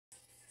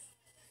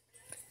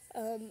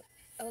Um,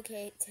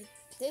 okay,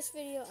 this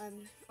video,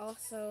 I'm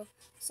also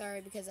sorry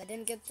because I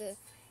didn't get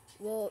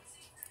well,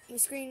 the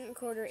screen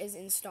recorder is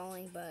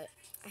installing, but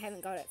I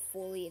haven't got it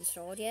fully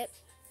installed yet.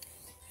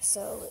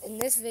 So, in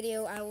this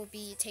video, I will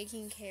be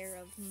taking care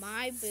of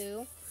My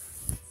Boo.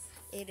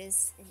 It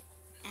is an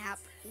app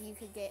you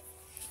could get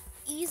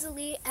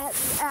easily at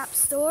the App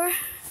Store.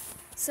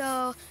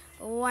 So,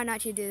 why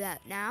not you do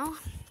that now?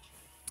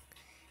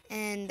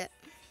 And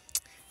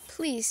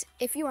please,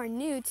 if you are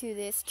new to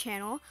this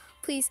channel,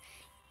 please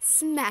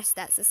smash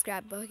that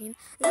subscribe button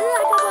like a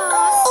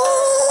boss.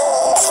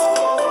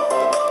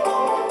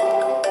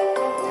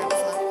 That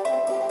was loud.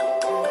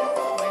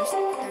 Where's the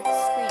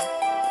screen?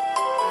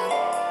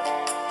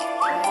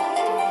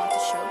 Do you want to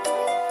show to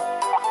me?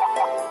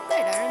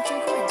 Great, I earned 2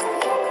 coins.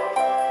 Okay.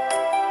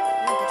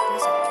 Now get to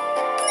press it.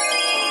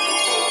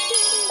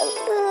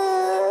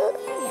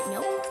 Yeah,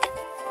 nope.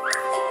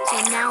 So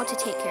now to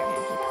take care of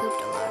him. He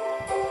pooped a lot.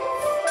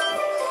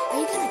 Are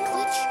you gonna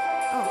glitch?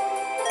 Oh.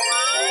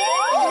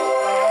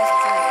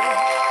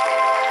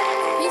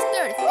 He's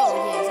 34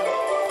 years old.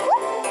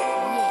 Yeah,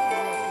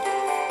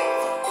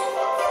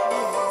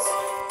 Lord. Yes.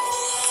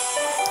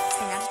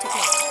 Okay, now to take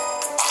care of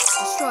him.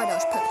 Destroy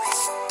those poops.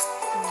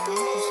 Now,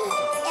 just go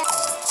to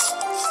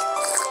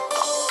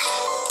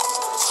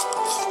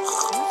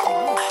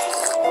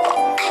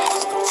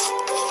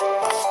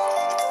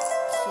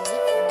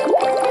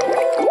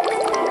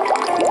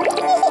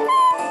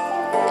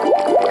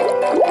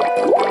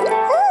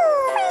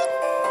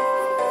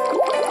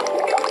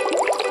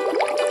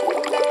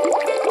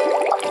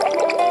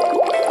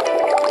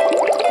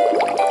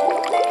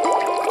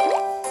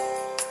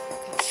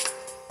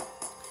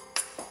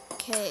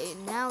Okay,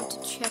 now to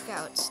check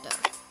out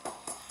stuff.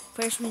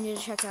 First, we need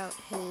to check out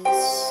his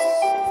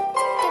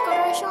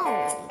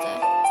decorations.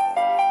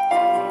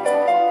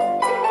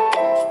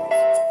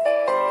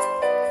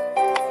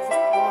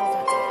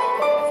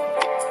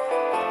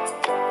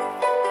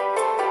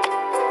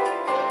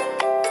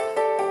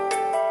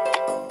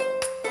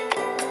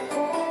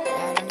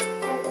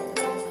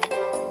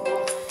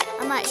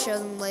 I might show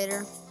them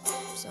later.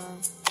 So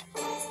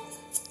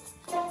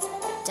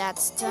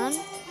that's done.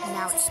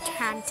 Now it's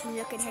time to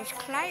look at his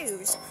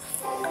clothes.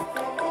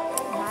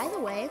 By the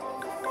way,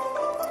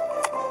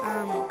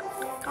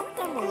 comment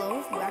down below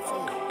if you actually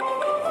want to make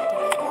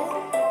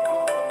that.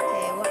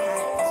 Okay, what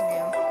hat is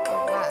new?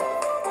 Oh, wow.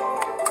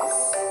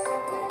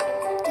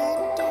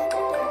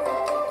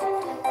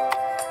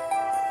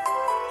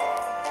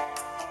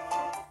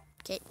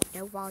 Okay,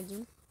 no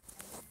volume.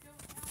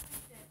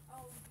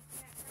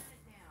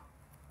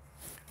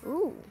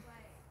 Ooh.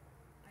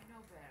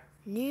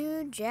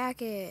 New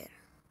jacket.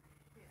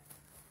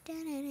 But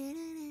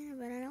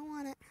I don't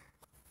want it.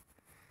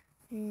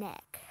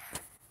 Neck.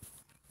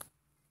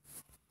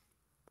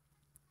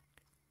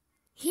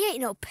 He ain't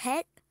no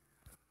pet.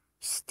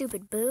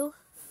 Stupid Boo.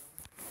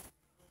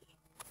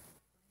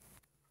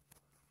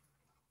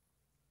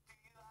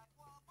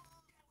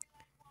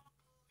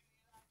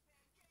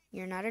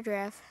 You're not a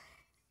giraffe.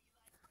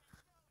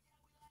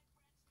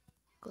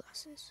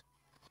 Glasses.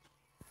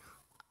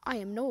 I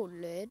am no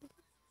lid.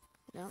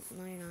 No,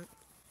 you're not.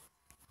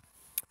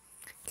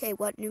 Okay,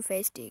 what new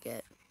face do you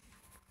get?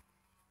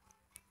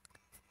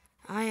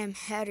 I am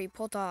Harry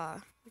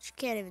Potter, but you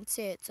can't even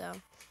see it,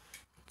 so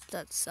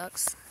that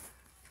sucks.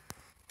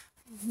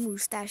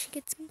 Moustache, he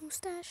gets a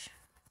moustache.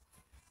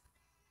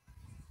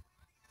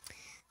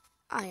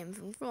 I am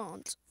from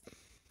France.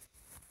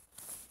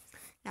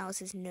 Now it's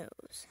his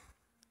nose.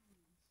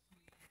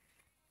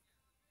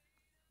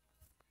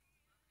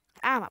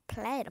 I'm a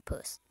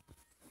platypus.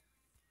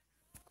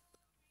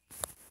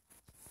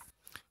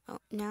 Oh,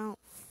 now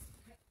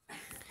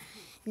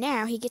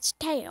he gets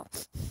a tail.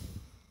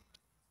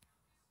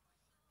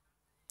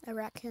 A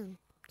raccoon.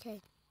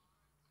 Okay.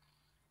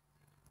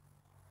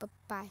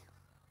 Bye-bye.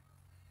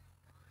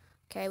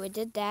 Okay, we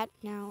did that.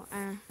 Now,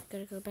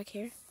 gotta go back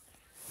here.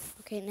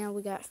 Okay, now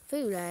we got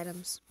food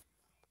items.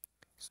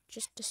 It's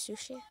just a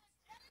sushi.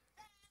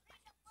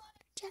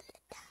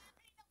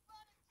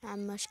 I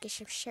must get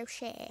some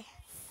sushi.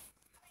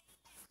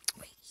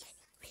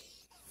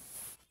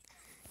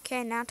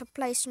 Okay, now to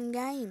play some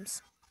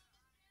games.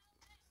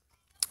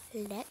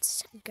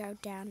 Let's go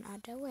down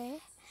other way.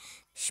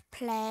 Let's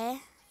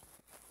play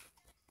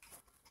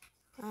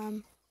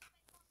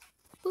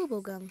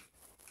Bubblegum.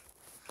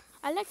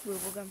 I like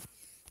Bubblegum.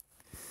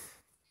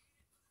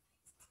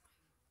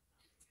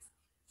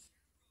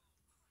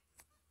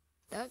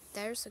 Oh,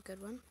 there's a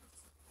good one.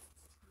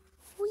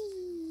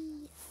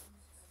 Whee!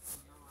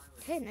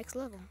 Okay, next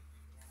level.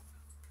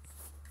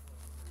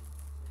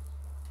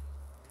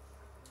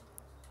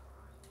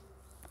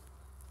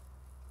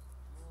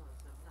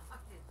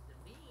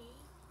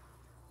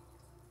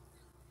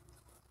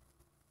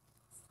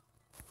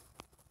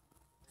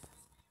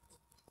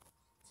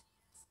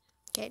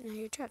 Okay, now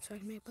you're trapped so I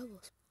can make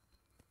bubbles.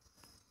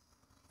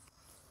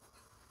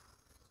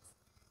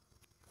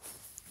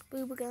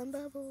 Bubblegum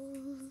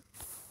bubble.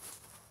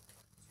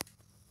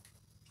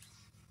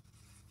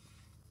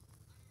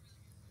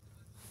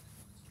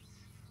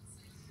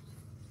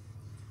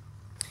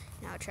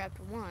 Now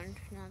chapter 1,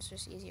 now it's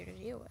just easier to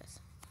deal with.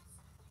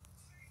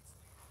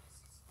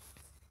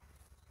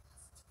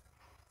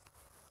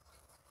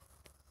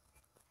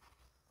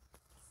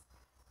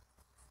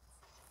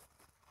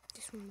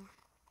 Just one more.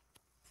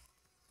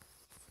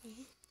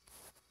 Okay.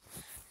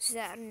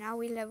 So now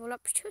we level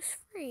up to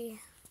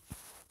 3.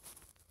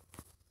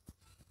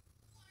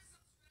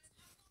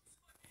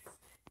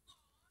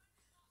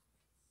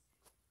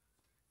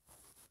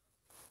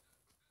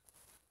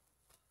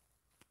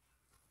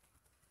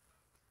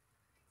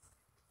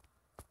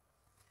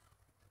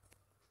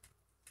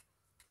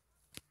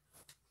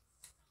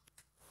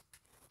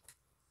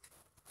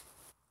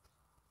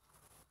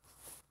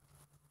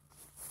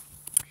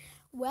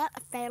 Well, I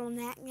failed on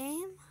that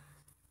game.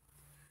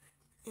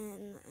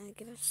 And I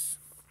guess...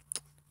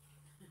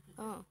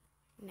 Oh,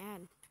 an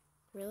ad.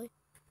 Really?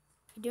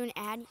 You're doing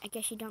an ad? I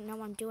guess you don't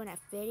know I'm doing a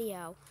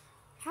video.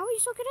 How are you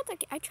so good at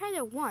that? I tried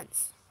it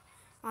once.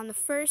 On the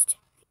first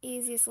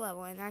easiest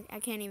level, and I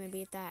can't even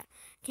beat that.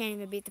 Can't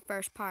even beat the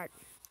first part.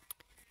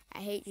 I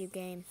hate you,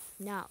 game.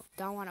 No,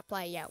 don't want to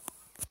play, yo.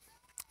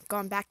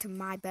 Going back to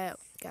my boat.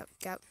 Go,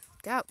 go,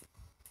 go.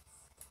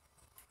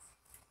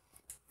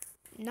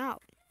 No.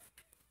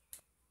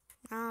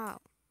 No.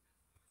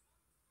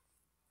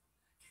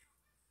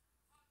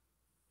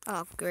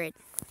 Oh, great.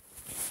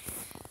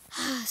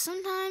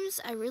 Sometimes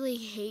I really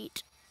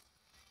hate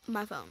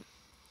my phone.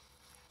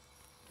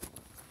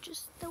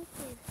 Just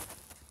stupid.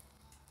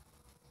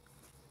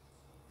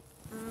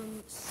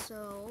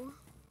 So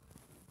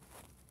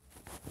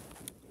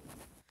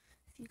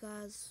if you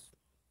guys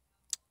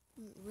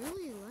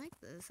really like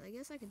this, I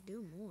guess I could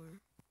do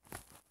more.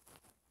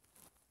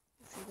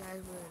 If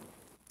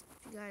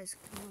you guys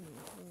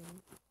comment,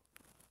 then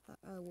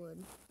I would.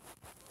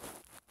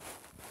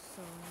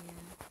 So yeah,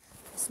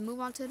 let's move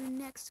on to the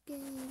next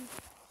game.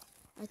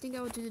 I think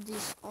I would do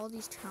all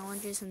these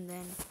challenges and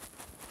then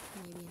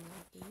maybe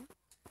another game.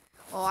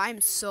 Oh,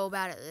 I'm so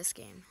bad at this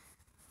game,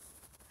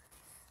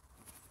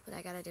 but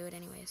I gotta do it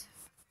anyways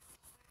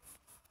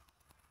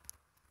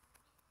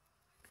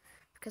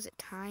because it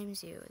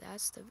times you.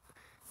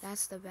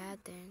 That's the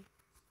bad thing.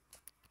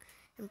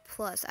 And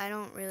plus, I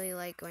don't really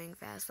like going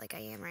fast like I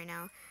am right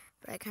now,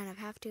 but I kind of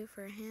have to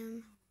for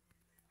him.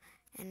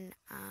 And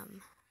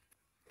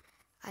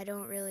I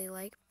don't really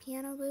like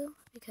Piano Boo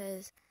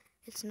because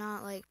it's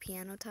not like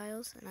piano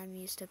tiles, and I'm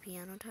used to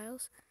piano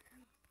tiles.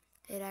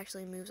 It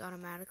actually moves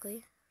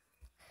automatically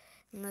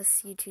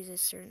unless you choose a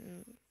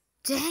certain...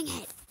 Dang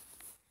it!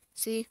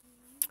 See?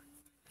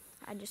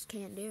 I just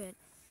can't do it.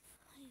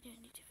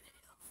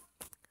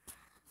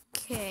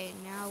 Okay,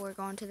 now we're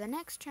going to the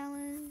next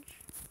challenge.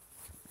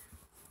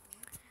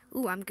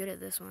 Ooh, I'm good at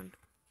this one.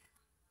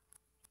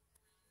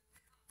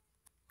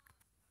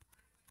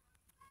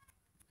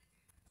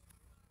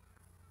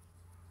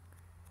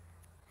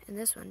 And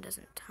this one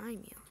doesn't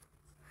time you.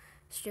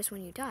 It's just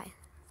when you die.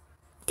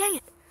 Dang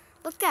it!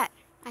 Look at that!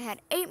 I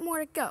had 8 more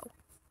to go.